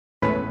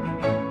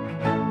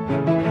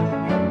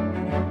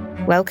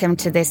Welcome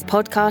to this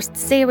podcast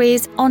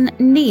series on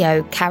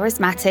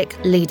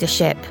neo-charismatic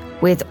leadership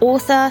with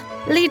author,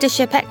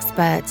 leadership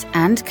expert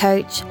and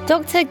coach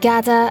Dr.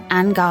 Ghada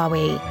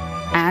Angawi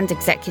and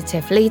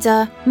executive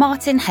leader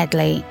Martin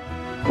Headley,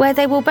 where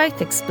they will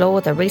both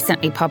explore the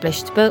recently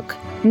published book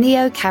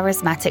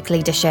Neo-Charismatic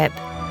Leadership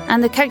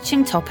and the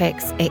coaching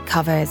topics it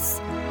covers.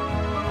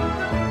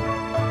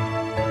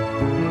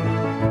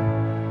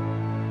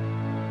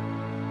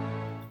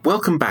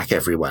 Welcome back,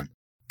 everyone.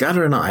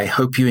 Ghada and I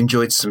hope you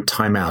enjoyed some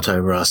time out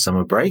over our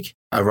summer break,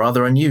 a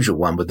rather unusual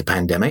one with the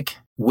pandemic.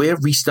 We're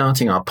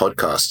restarting our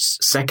podcast's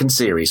second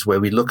series where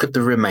we look at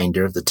the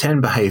remainder of the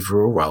 10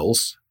 behavioral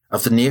roles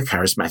of the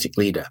neo-charismatic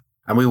leader.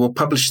 And we will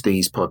publish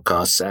these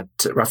podcasts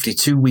at roughly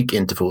 2-week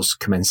intervals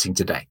commencing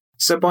today.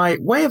 So by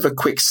way of a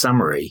quick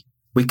summary,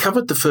 we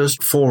covered the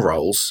first 4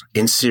 roles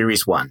in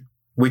series 1.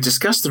 We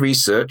discussed the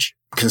research,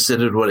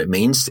 considered what it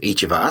means to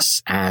each of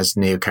us as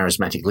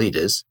neo-charismatic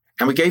leaders,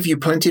 and we gave you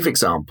plenty of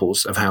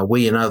examples of how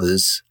we and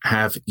others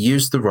have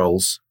used the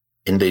roles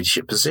in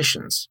leadership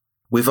positions.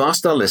 We've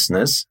asked our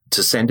listeners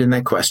to send in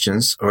their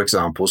questions or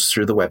examples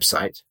through the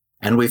website,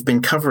 and we've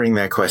been covering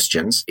their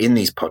questions in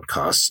these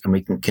podcasts, and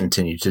we can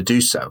continue to do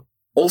so.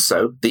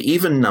 Also, the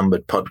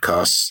even-numbered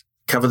podcasts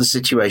cover the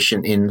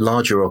situation in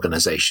larger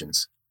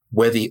organizations,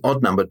 where the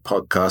odd-numbered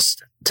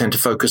podcasts tend to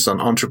focus on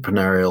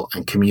entrepreneurial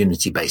and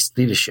community-based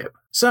leadership.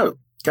 So,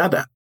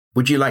 Ghada,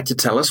 would you like to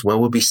tell us where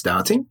we'll be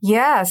starting?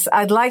 Yes,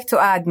 I'd like to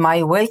add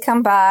my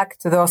welcome back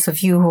to those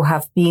of you who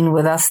have been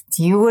with us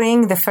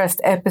during the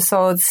first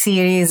episode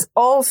series.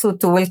 Also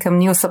to welcome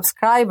new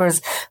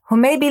subscribers who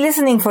may be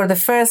listening for the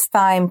first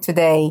time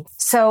today.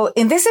 So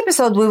in this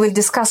episode, we will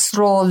discuss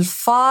role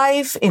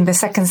 5 in the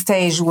second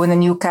stage when a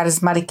new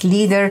charismatic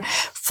leader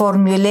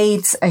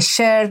formulates a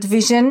shared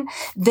vision.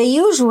 They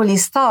usually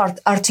start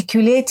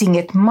articulating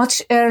it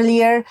much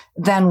earlier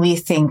than we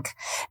think.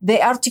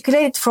 They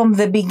articulate it from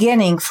the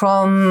beginning,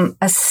 from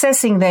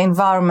assessing the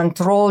environment,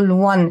 role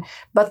 1.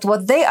 But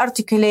what they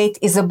articulate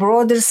is a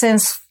broader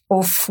sense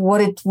of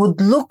what it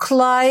would look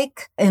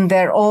like in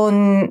their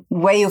own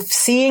way of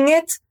seeing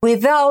it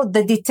without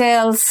the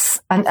details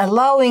and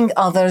allowing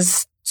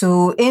others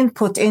to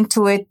input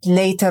into it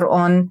later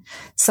on.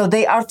 So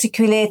they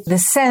articulate the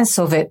sense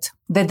of it,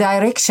 the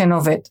direction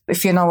of it,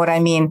 if you know what I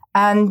mean.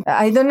 And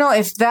I don't know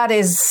if that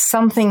is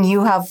something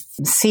you have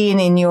seen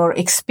in your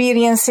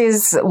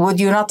experiences. Would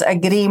you not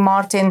agree,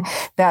 Martin,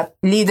 that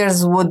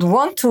leaders would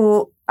want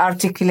to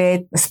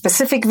articulate a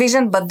specific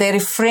vision, but they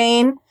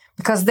refrain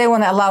because they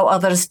want to allow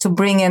others to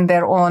bring in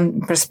their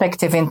own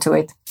perspective into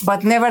it?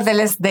 But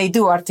nevertheless, they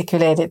do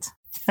articulate it,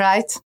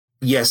 right?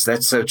 Yes,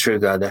 that's so true,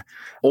 Ghada.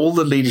 All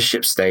the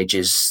leadership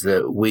stages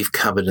that we've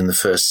covered in the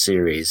first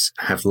series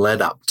have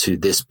led up to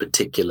this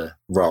particular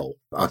role,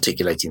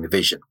 articulating the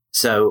vision.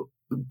 So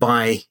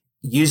by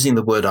using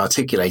the word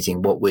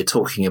articulating, what we're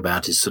talking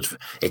about is sort of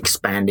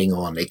expanding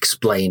on,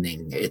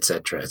 explaining,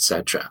 etc.,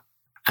 etc.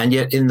 And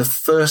yet in the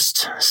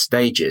first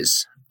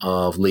stages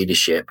of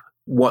leadership,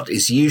 what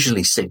is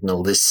usually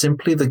signaled is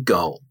simply the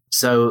goal.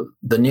 So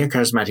the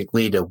neo-charismatic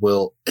leader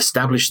will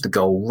establish the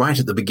goal right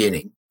at the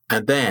beginning,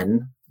 and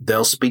then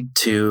they'll speak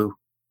to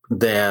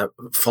their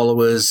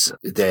followers,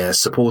 their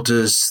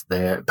supporters,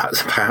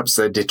 perhaps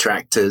their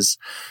detractors.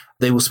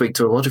 They will speak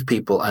to a lot of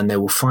people and they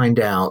will find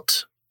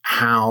out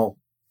how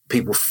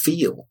people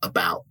feel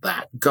about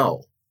that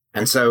goal.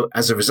 And so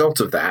as a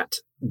result of that,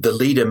 the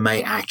leader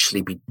may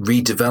actually be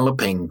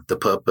redeveloping the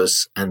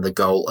purpose and the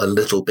goal a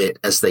little bit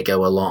as they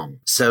go along.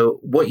 So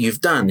what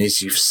you've done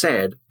is you've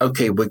said,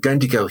 okay, we're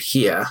going to go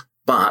here,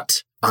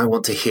 but I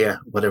want to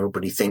hear what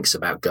everybody thinks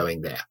about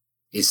going there.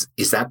 Is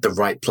that the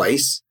right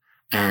place?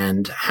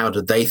 And how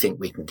do they think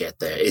we can get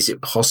there? Is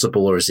it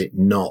possible or is it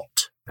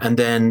not? And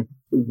then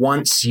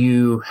once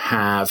you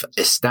have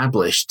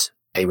established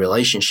a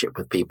relationship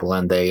with people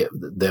and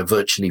they're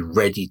virtually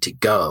ready to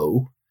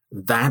go,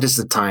 that is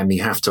the time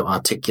you have to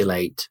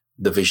articulate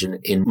the vision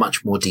in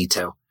much more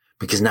detail,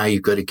 because now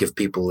you've got to give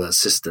people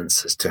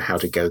assistance as to how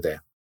to go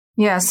there.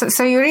 Yeah,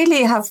 so you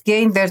really have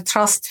gained their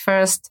trust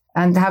first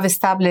and have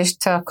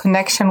established a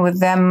connection with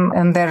them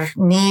and their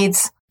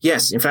needs.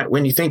 Yes. In fact,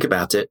 when you think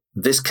about it,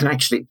 this can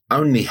actually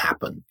only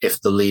happen if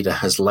the leader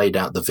has laid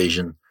out the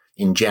vision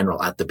in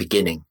general at the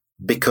beginning,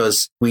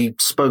 because we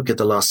spoke at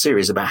the last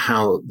series about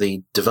how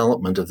the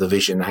development of the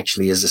vision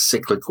actually is a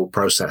cyclical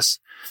process.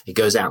 It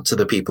goes out to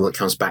the people, it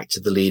comes back to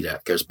the leader,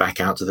 it goes back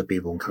out to the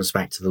people and comes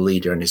back to the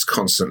leader and is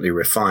constantly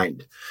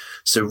refined.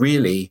 So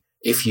really,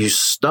 if you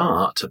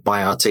start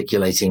by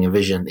articulating a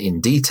vision in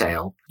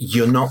detail,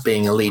 you're not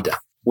being a leader.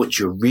 What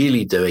you're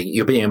really doing,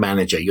 you're being a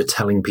manager. You're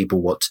telling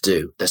people what to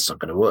do. That's not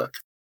going to work.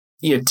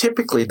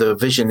 Typically the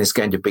vision is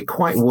going to be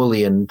quite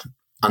woolly and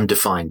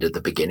undefined at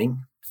the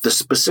beginning. The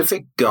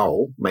specific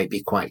goal may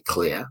be quite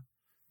clear,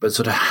 but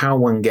sort of how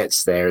one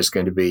gets there is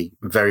going to be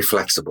very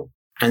flexible.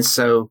 And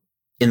so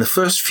in the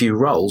first few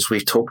roles,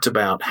 we've talked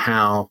about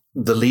how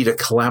the leader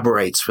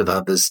collaborates with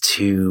others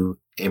to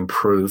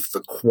improve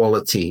the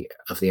quality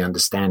of the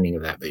understanding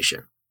of that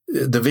vision.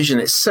 The vision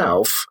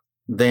itself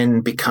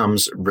then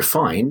becomes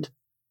refined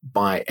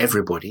by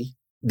everybody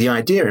the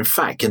idea, in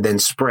fact, can then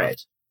spread.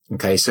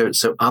 Okay. So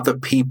other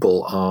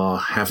people are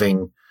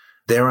having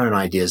their own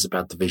ideas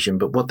about the vision,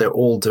 but what they're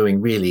all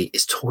doing really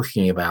is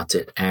talking about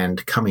it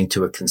and coming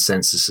to a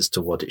consensus as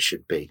to what it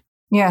should be.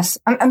 Yes.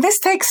 And this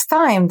takes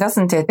time,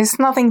 doesn't it? It's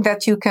nothing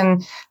that you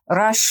can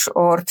rush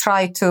or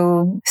try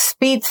to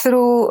speed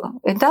through.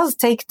 It does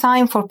take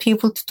time for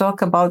people to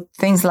talk about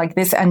things like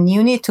this, and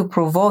you need to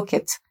provoke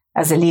it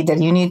as a leader.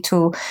 You need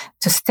to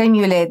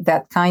stimulate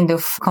that kind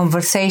of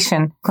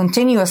conversation,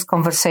 continuous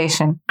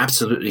conversation.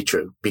 Absolutely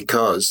true.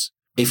 Because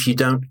if you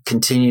don't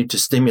continue to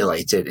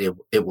stimulate it,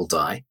 it will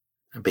die.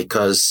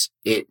 Because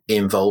it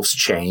involves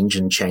change,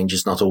 and change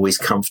is not always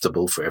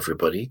comfortable for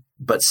everybody.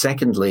 But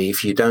secondly,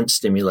 if you don't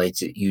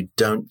stimulate it, you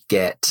don't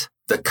get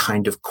the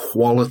kind of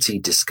quality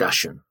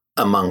discussion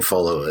among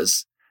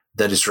followers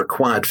that is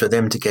required for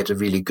them to get a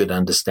really good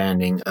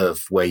understanding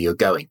of where you're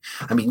going.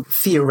 I mean,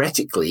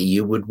 theoretically,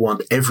 you would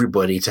want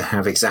everybody to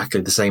have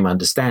exactly the same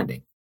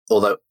understanding,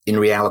 although in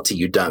reality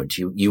you don't.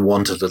 You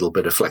want a little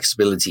bit of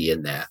flexibility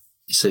in there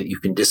so that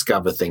you can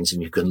discover things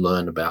and you can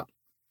learn about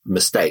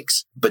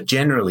mistakes. But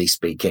generally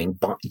speaking,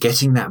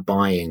 getting that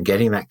buy-in,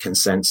 getting that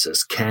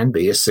consensus can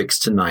be a 6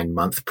 to 9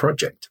 month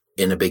project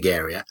in a big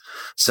area.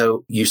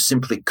 So you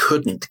simply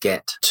couldn't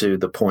get to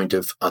the point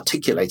of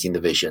articulating the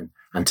vision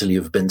until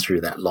you've been through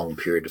that long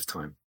period of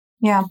time.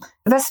 Yeah,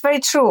 that's very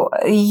true.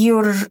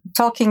 You're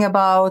talking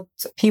about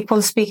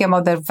people speaking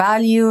about their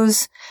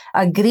values,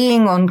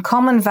 agreeing on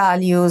common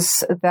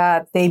values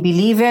that they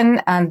believe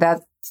in and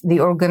that the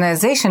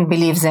organization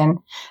believes in.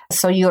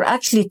 So you're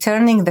actually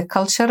turning the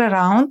culture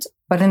around,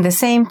 but in the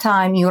same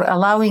time, you're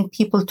allowing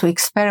people to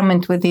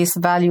experiment with these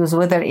values,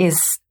 whether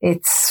it's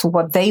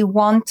what they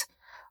want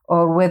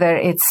or whether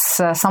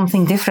it's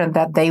something different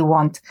that they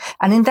want.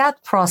 And in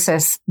that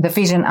process, the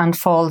vision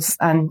unfolds,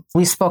 and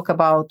we spoke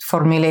about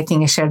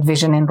formulating a shared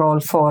vision in role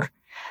 4.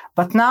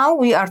 But now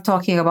we are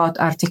talking about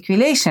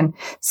articulation.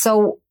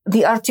 So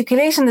the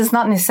articulation is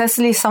not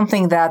necessarily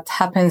something that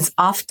happens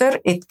after.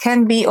 It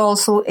can be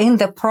also in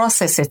the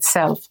process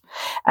itself.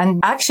 And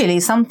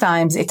actually,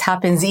 sometimes it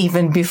happens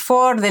even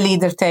before the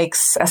leader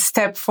takes a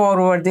step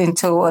forward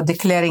into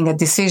declaring a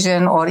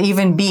decision or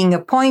even being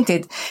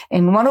appointed.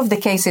 In one of the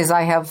cases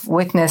I have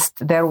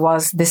witnessed, there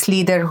was this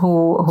leader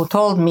who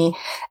told me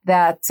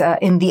that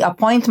in the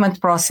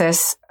appointment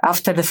process,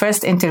 after the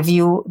first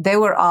interview, they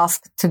were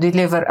asked to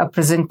deliver a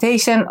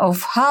presentation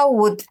of how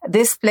would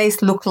this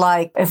place look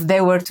like if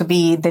they were to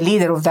be the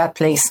leader of that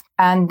place.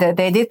 And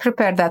they did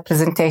prepare that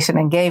presentation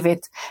and gave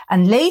it.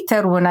 And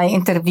later, when I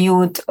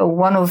interviewed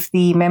one of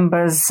the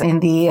members in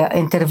the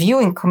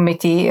interviewing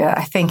committee,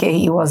 I think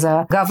he was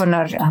a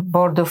governor,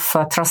 board of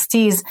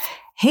trustees,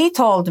 he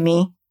told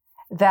me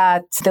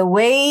that the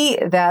way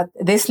that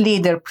this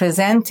leader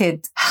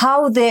presented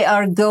how they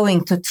are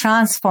going to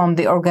transform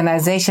the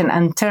organization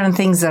and turn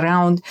things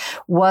around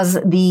was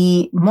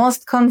the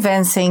most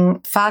convincing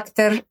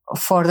factor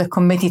for the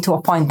committee to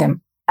appoint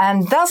them.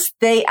 And thus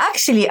they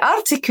actually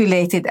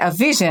articulated a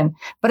vision,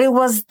 but it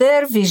was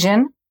their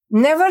vision.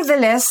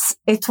 Nevertheless,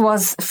 it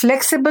was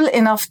flexible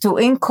enough to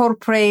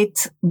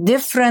incorporate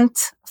different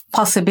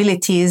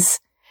possibilities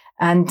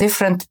and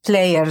different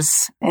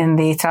players in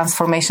the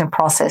transformation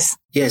process.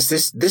 Yes,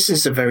 this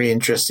is a very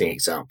interesting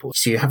example.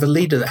 So you have a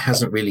leader that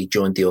hasn't really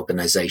joined the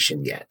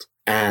organization yet.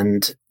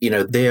 And,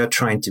 they are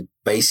trying to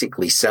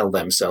basically sell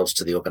themselves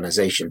to the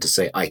organization to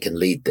say, I can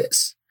lead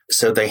this.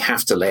 So they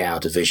have to lay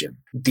out a vision.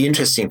 The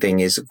interesting thing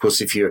is, of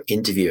course, if you're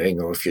interviewing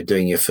or if you're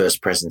doing your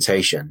first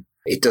presentation,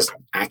 it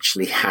doesn't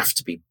actually have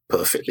to be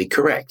perfectly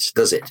correct,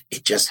 does it?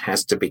 It just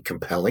has to be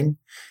compelling.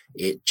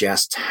 It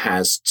just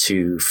has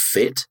to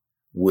fit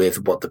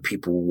with what the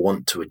people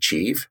want to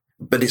achieve.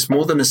 But it's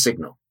more than a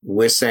signal.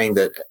 We're saying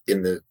that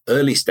in the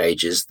early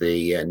stages,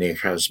 the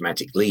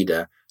neocharismatic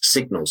leader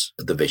signals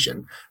the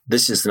vision.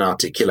 This is an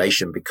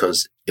articulation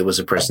because it was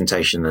a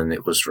presentation and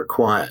it was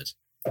required,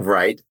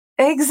 right?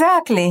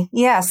 Exactly.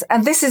 Yes.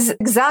 And this is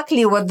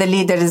exactly what the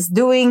leader is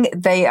doing.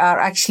 They are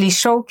actually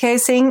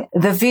showcasing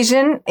the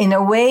vision in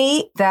a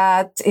way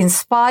that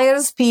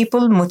inspires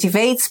people,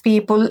 motivates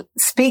people,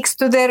 speaks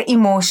to their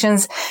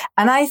emotions.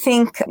 And I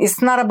think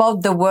it's not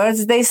about the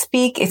words they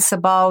speak. It's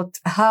about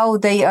how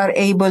they are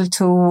able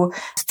to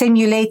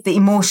stimulate the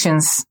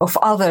emotions of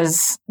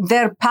others.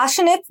 They're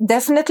passionate,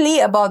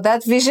 definitely, about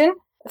that vision.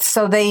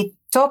 So they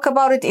talk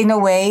about it in a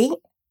way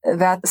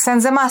that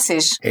sends a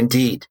message.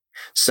 Indeed.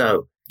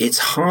 So it's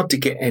hard to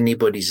get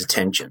anybody's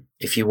attention.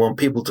 If you want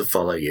people to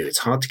follow you, it's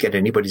hard to get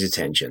anybody's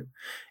attention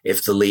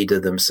if the leader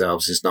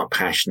themselves is not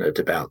passionate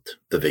about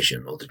the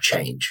vision or the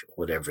change,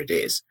 whatever it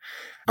is.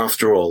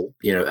 After all,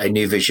 a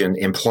new vision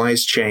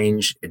implies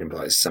change. It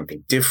implies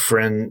something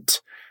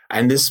different.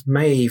 And this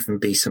may even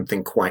be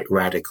something quite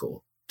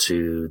radical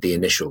to the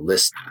initial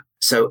listener.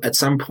 So at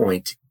some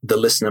point, the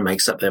listener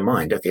makes up their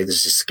mind. Okay,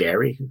 this is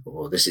scary,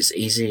 or this is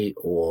easy,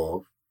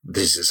 or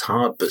this is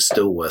hard, but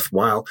still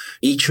worthwhile.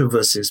 Each of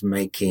us is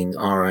making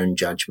our own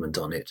judgment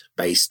on it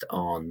based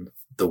on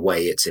the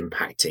way it's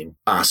impacting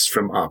us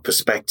from our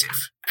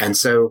perspective. And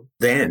so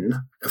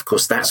then, of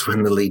course, that's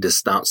when the leader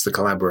starts the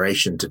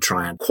collaboration to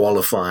try and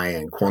qualify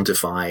and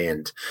quantify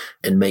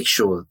and make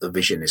sure that the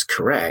vision is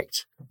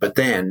correct. But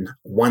then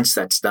once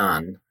that's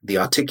done, the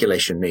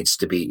articulation needs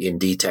to be in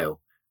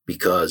detail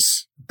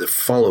because the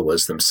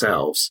followers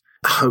themselves,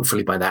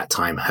 hopefully by that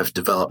time, have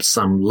developed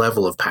some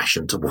level of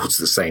passion towards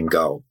the same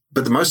goal.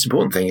 But the most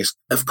important thing is,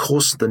 of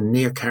course, the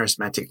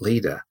neo-charismatic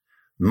leader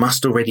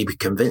must already be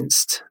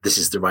convinced this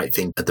is the right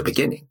thing at the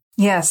beginning.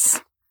 Yes.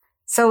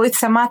 So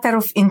it's a matter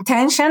of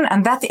intention,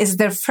 and that is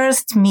their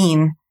first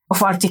mean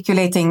of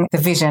articulating the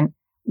vision.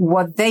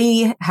 What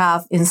they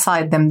have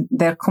inside them,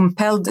 they're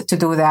compelled to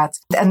do that.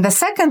 And the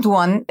second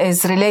one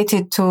is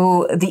related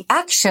to the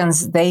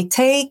actions they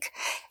take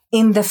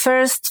in the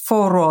first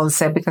 4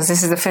 roles, because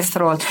this is the 5th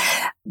role.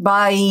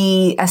 By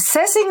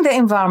assessing the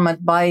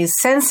environment, by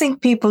sensing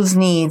people's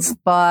needs,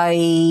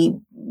 by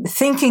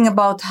thinking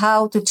about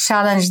how to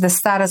challenge the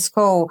status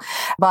quo,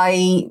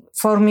 by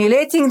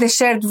formulating the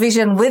shared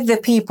vision with the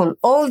people,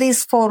 all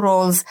these 4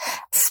 roles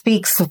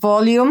speaks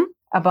volume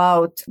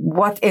about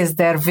what is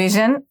their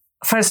vision.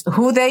 First,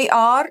 who they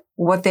are,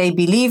 what they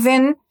believe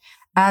in,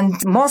 and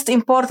most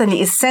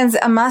importantly, it sends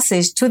a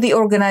message to the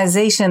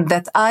organization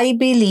that I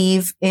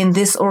believe in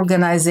this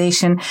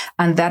organization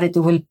and that it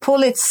will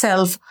pull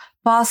itself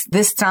past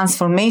this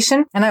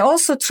transformation. And I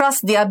also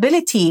trust the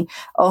ability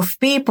of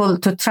people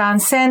to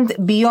transcend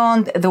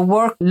beyond the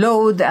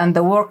workload and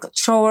the work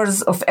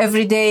chores of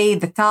every day,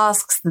 the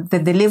tasks, the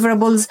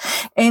deliverables,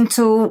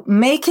 into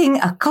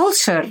making a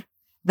culture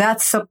that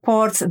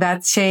supports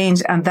that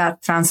change and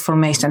that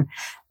transformation.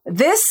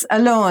 This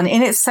alone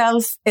in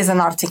itself is an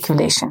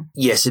articulation.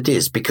 Yes, it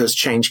is, because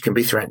change can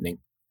be threatening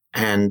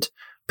and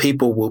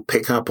people will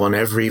pick up on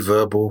every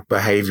verbal,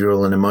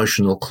 behavioral and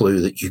emotional clue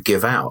that you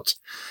give out.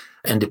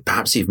 And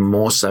perhaps even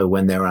more so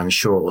when they're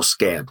unsure or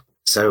scared.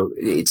 So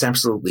it's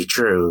absolutely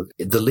true.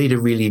 The leader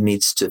really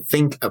needs to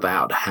think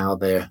about how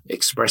they're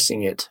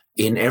expressing it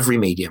in every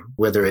medium,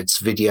 whether it's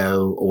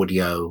video,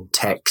 audio,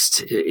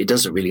 text, it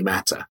doesn't really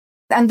matter.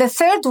 And the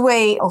third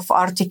way of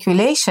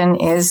articulation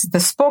is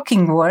the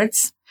spoken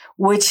words,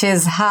 which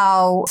is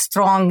how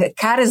strong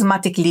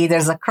charismatic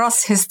leaders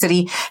across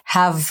history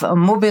have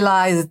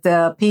mobilized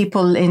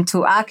people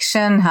into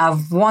action,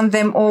 have won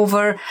them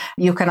over.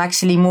 You can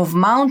actually move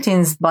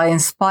mountains by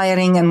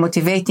inspiring and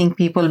motivating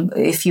people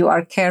if you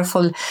are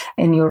careful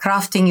in your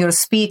crafting your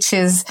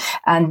speeches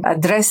and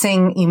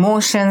addressing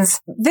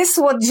emotions. This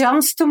is what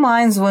jumps to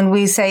minds when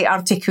we say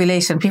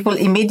articulation. People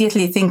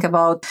immediately think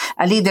about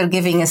a leader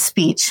giving a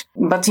speech.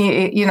 But,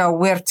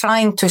 we're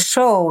trying to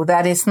show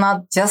that it's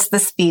not just the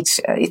speech.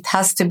 It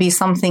has to be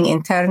something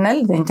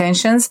internal, the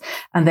intentions,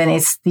 and then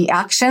it's the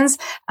actions,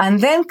 and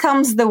then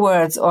comes the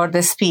words or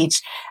the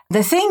speech.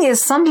 The thing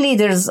is, some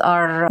leaders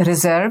are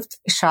reserved,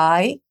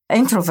 shy,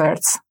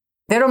 introverts.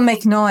 They don't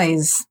make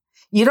noise.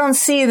 You don't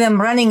see them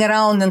running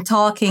around and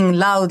talking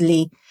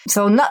loudly.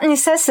 So not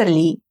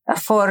necessarily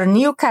for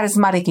new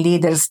charismatic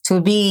leaders to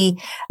be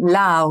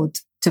loud,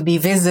 to be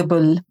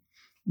visible,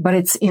 but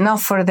it's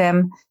enough for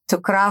them to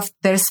craft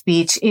their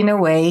speech in a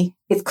way.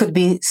 It could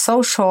be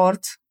so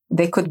short,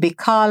 they could be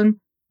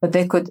calm, but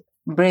they could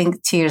bring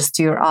tears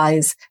to your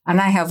eyes. And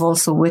I have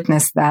also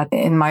witnessed that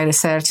in my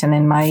research and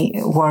in my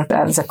work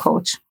as a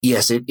coach.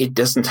 Yes, it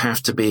doesn't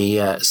have to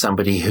be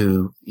somebody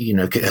who,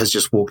 has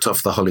just walked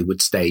off the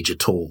Hollywood stage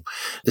at all.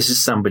 This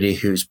is somebody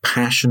whose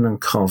passion and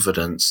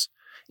confidence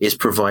is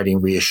providing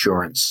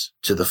reassurance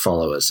to the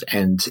followers.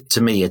 And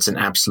to me, it's an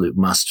absolute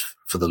must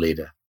for the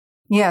leader.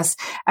 Yes.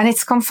 And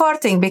it's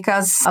comforting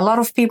because a lot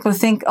of people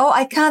think,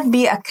 I can't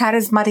be a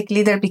charismatic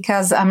leader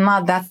because I'm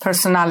not that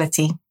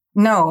personality.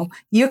 No,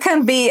 you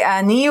can be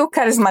a new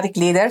charismatic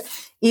leader,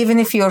 even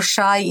if you're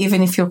shy,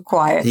 even if you're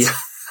quiet. Yeah.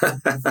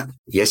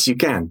 Yes, you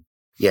can.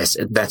 Yes,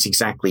 that's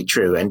exactly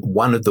true. And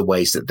one of the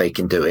ways that they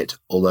can do it,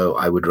 although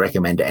I would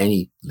recommend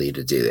any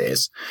leader do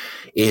this,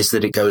 is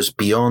that it goes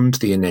beyond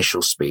the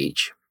initial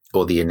speech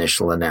or the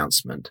initial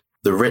announcement.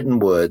 The written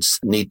words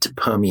need to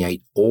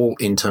permeate all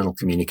internal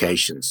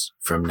communications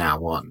from now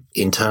on.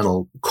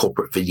 Internal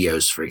corporate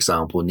videos, for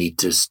example, need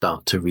to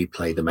start to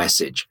replay the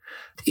message.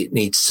 It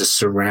needs to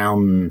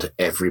surround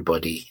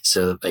everybody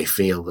so that they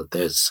feel that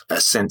there's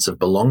a sense of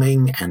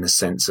belonging and a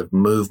sense of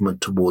movement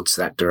towards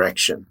that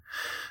direction.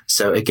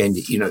 So again,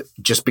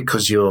 just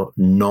because you're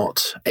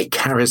not a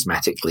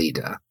charismatic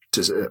leader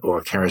or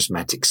a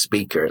charismatic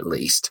speaker, at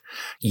least,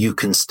 you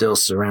can still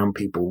surround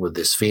people with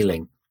this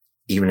feeling,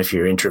 even if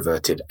you're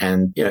introverted.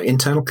 And,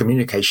 internal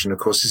communication, of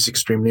course, is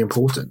extremely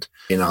important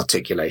in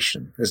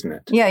articulation, isn't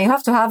it? Yeah, you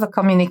have to have a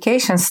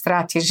communication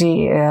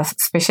strategy,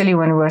 especially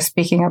when we're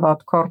speaking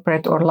about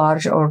corporate or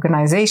large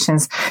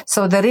organizations.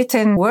 So the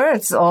written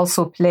words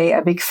also play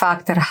a big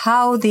factor,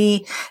 how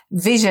the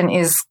vision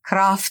is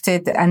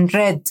crafted and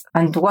read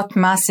and what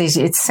message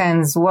it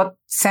sends, what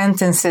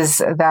sentences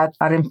that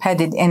are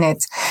embedded in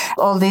it.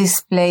 All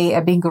these play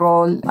a big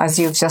role, as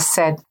you've just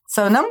said.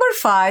 So number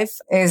 5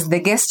 is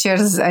the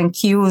gestures and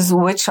cues,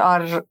 which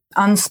are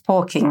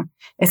unspoken.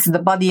 It's the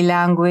body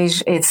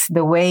language. It's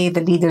the way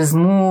the leaders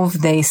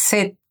move, they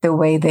sit, the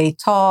way they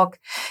talk,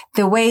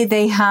 the way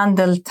they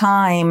handle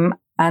time,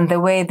 and the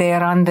way they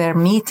run their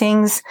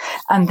meetings,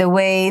 and the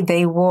way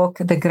they walk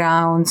the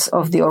grounds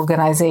of the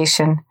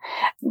organization.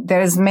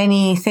 There's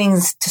many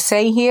things to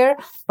say here,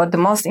 but the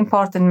most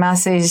important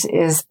message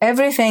is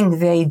everything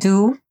they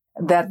do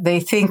that they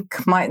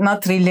think might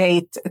not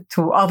relate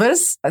to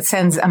others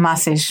sends a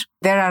message.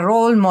 They're a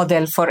role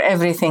model for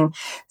everything.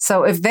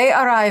 So if they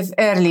arrive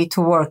early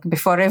to work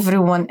before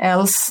everyone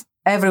else,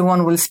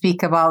 everyone will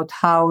speak about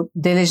how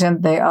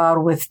diligent they are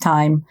with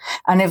time.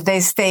 And if they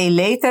stay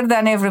later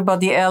than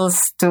everybody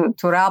else to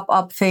wrap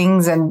up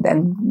things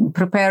and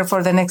prepare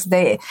for the next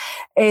day,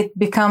 it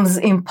becomes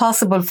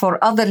impossible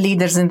for other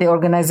leaders in the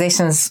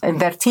organizations, in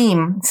their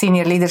team,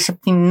 senior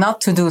leadership team, not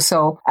to do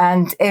so.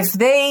 And if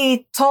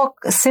they talk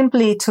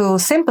simply to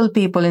simple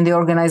people in the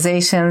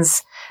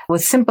organizations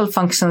with simple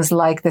functions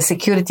like the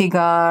security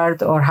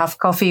guard, or have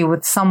coffee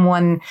with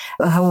someone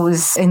who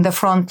is in the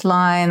front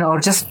line, or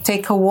just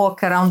take a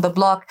walk around the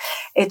block,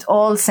 it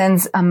all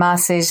sends a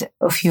message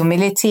of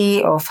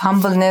humility, of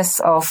humbleness,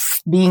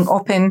 of being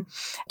open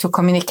to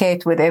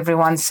communicate with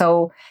everyone.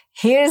 So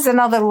here's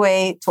another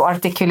way to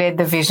articulate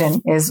the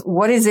vision: is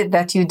what is it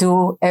that you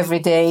do every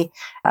day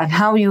and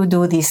how you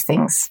do these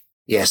things?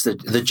 Yes,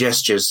 the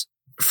gestures,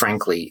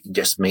 frankly,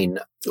 just mean,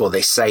 or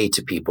they say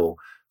to people,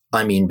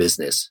 I mean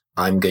business.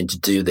 I'm going to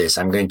do this.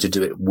 I'm going to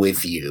do it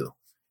with you.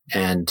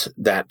 And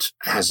that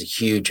has a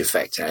huge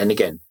effect. And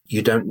again,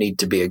 you don't need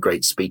to be a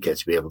great speaker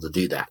to be able to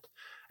do that.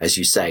 As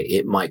you say,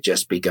 it might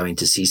just be going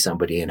to see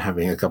somebody and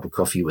having a cup of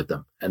coffee with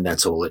them. And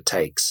that's all it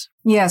takes.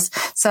 Yes.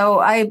 So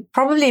I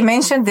probably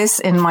mentioned this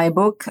in my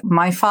book.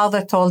 My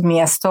father told me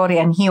a story,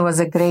 and he was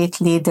a great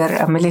leader,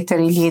 a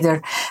military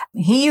leader.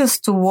 He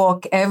used to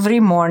walk every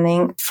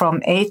morning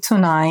from 8 to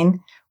 9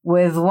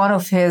 with one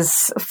of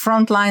his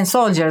frontline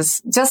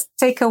soldiers. Just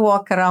take a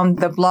walk around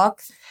the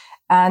block,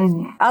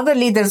 and other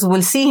leaders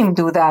will see him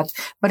do that.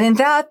 But in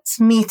that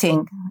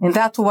meeting, in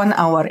that 1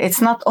 hour,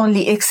 it's not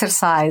only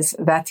exercise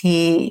that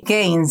he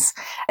gains.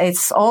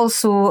 It's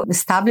also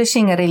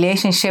establishing a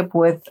relationship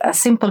with a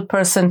simple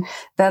person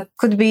that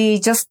could be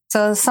just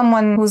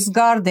someone who's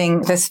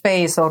guarding the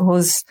space, or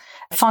whose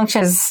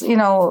function is,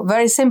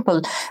 very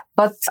simple.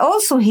 But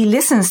also he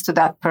listens to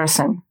that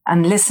person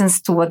and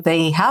listens to what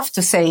they have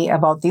to say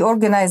about the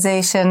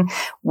organization,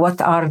 what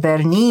are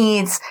their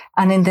needs,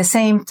 and in the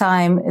same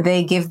time,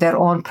 they give their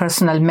own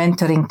personal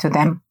mentoring to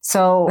them.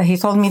 So he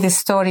told me this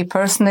story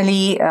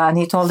personally, and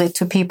he told it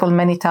to people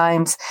many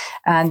times.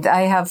 And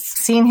I have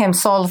seen him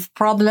solve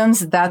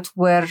problems that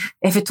were,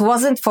 if it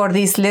wasn't for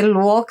these little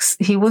walks,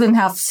 he wouldn't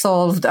have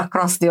solved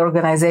across the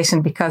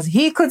organization, because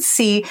he could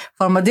see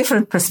from a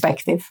different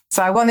perspective.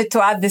 So I wanted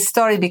to add this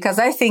story because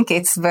I think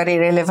it's very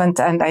relevant,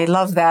 and I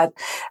love that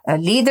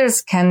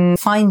leaders can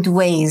find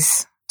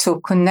ways to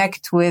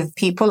connect with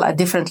people at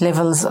different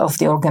levels of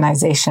the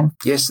organization.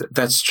 Yes,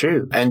 that's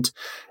true. And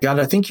Gad,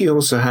 I think you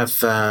also have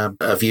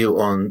a view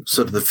on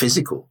sort of the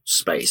physical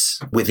space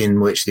within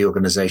which the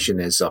organization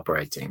is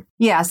operating.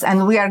 Yes,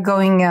 and we are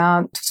going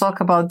to talk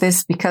about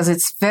this because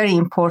it's very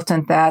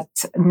important that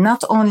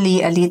not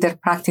only a leader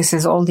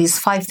practices all these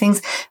 5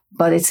 things,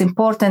 but it's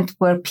important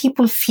where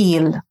people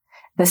feel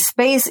the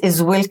space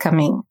is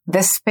welcoming.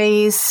 The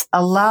space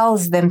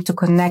allows them to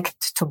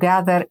connect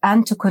together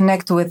and to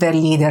connect with their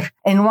leader.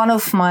 In one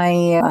of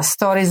my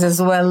stories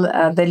as well,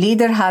 the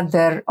leader had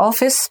their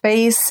office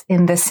space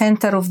in the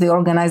center of the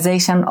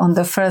organization on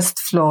the first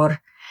floor,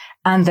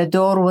 and the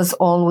door was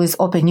always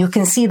open. You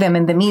can see them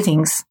in the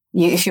meetings.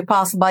 If you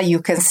pass by,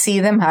 you can see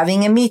them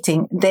having a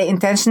meeting. They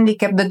intentionally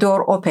kept the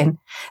door open.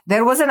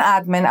 There was an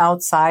admin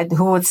outside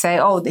who would say,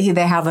 oh, they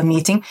have a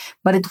meeting.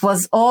 But it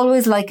was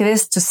always like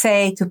this, to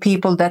say to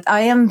people that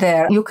I am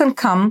there. You can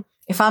come.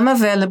 If I'm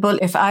available,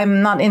 if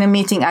I'm not in a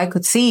meeting, I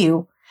could see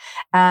you.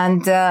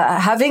 And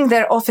having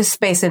their office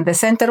space in the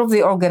center of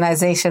the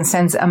organization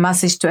sends a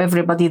message to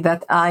everybody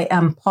that I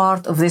am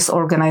part of this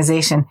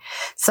organization.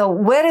 So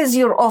where is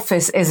your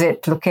office? Is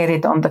it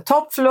located on the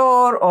top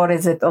floor, or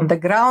is it on the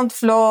ground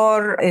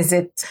floor? Is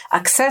it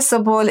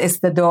accessible? Is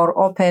the door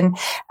open?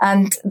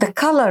 And the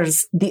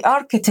colors, the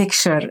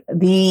architecture,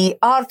 the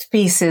art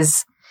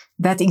pieces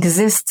that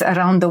exist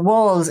around the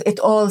walls, it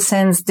all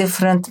sends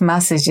different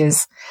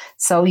messages.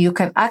 So you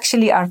can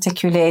actually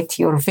articulate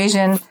your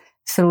vision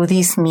through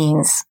these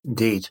means.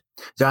 Indeed.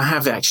 So I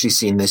have actually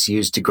seen this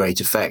used to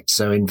great effect.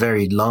 So in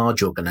very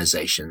large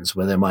organizations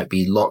where there might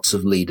be lots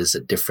of leaders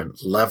at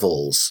different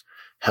levels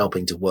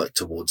helping to work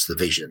towards the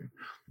vision,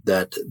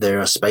 that there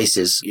are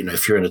spaces,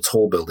 if you're in a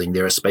tall building,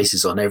 there are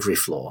spaces on every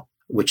floor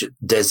which are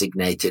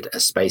designated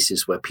as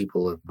spaces where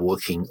people are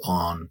working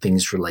on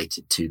things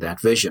related to that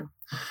vision.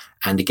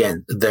 And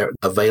again, they're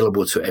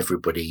available to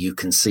everybody. You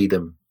can see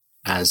them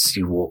as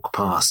you walk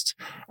past.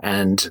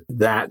 And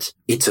that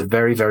it's a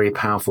very, very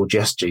powerful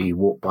gesture. You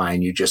walk by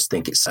and you just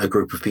think it's a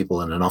group of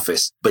people in an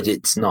office, but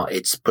it's not.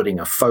 It's putting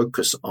a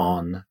focus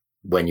on,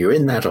 when you're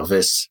in that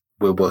office,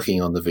 we're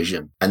working on the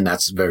vision. And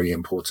that's very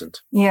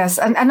important. Yes.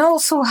 And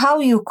also how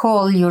you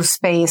call your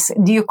space.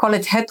 Do you call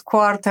it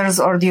headquarters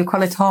or do you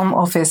call it home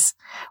office?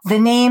 The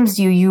names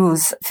you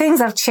use, things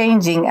are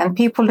changing and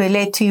people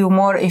relate to you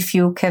more if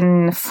you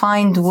can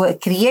find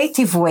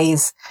creative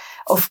ways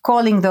of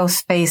calling those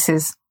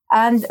spaces.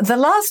 And the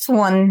last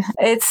one,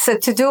 it's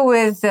to do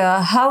with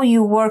how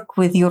you work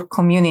with your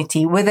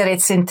community, whether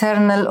it's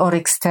internal or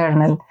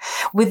external.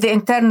 With the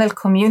internal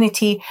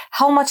community,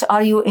 how much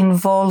are you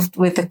involved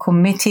with the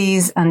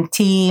committees and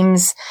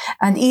teams,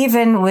 and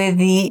even with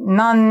the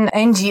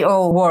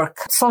non-NGO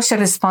work, social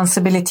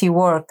responsibility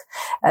work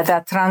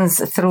that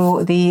runs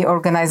through the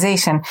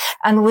organization?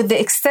 And with the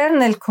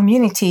external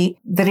community,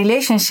 the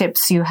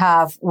relationships you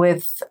have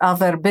with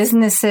other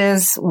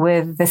businesses,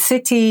 with the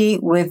city,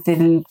 with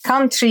the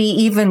country,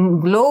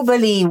 even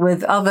globally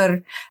with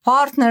other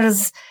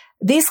partners.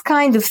 These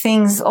kind of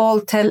things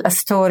all tell a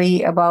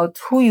story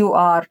about who you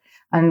are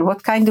and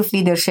what kind of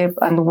leadership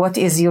and what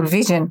is your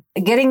vision.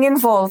 Getting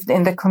involved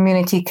in the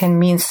community can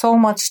mean so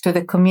much to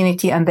the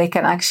community, and they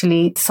can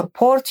actually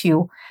support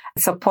you,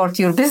 support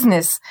your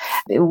business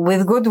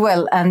with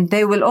goodwill, and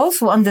they will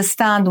also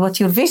understand what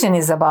your vision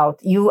is about.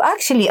 You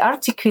actually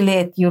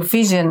articulate your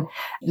vision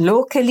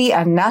locally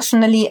and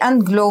nationally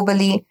and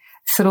globally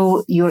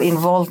through your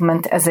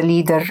involvement as a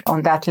leader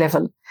on that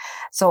level.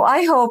 So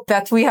I hope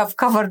that we have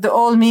covered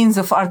all means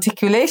of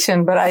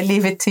articulation, but I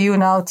leave it to you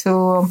now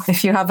to,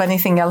 if you have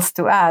anything else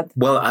to add.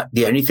 Well,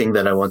 the only thing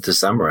that I want to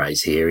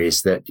summarize here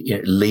is that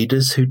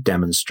leaders who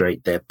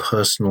demonstrate their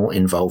personal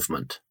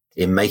involvement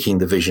in making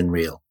the vision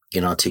real,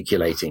 in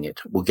articulating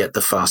it, will get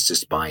the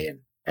fastest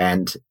buy-in.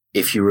 And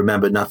if you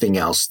remember nothing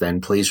else,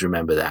 then please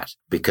remember that,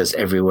 because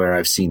everywhere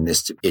I've seen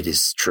this, it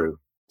is true.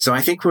 So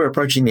I think we're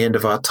approaching the end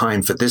of our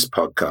time for this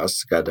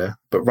podcast, Ghada.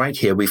 But right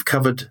here, we've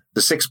covered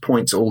the 6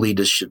 points all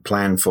leaders should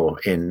plan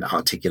for in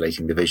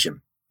articulating the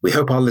vision. We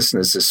hope our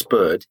listeners are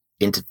spurred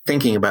into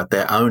thinking about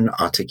their own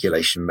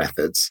articulation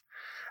methods,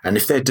 and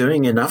if they're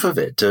doing enough of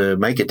it to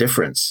make a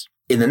difference.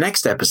 In the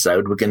next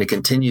episode, we're going to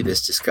continue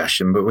this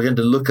discussion, but we're going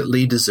to look at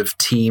leaders of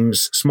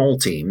teams, small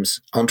teams,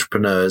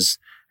 entrepreneurs,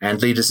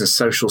 and leaders in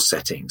social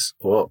settings,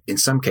 or in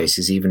some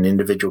cases, even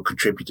individual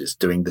contributors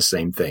doing the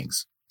same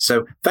things.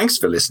 So thanks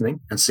for listening,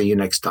 and see you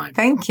next time.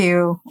 Thank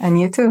you. And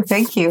you too.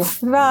 Thank you.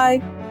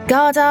 Bye.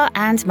 Ghada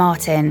and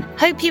Martin,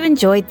 hope you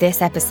enjoyed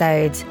this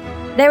episode.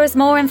 There is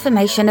more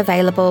information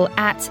available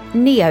at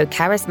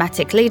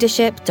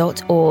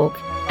neocharismaticleadership.org.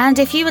 And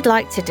if you would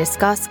like to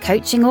discuss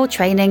coaching or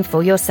training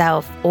for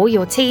yourself or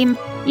your team,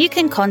 you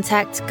can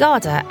contact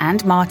Ghada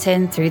and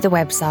Martin through the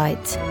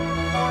website.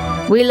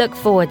 We look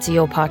forward to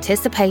your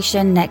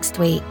participation next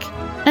week.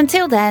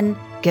 Until then,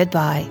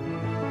 goodbye.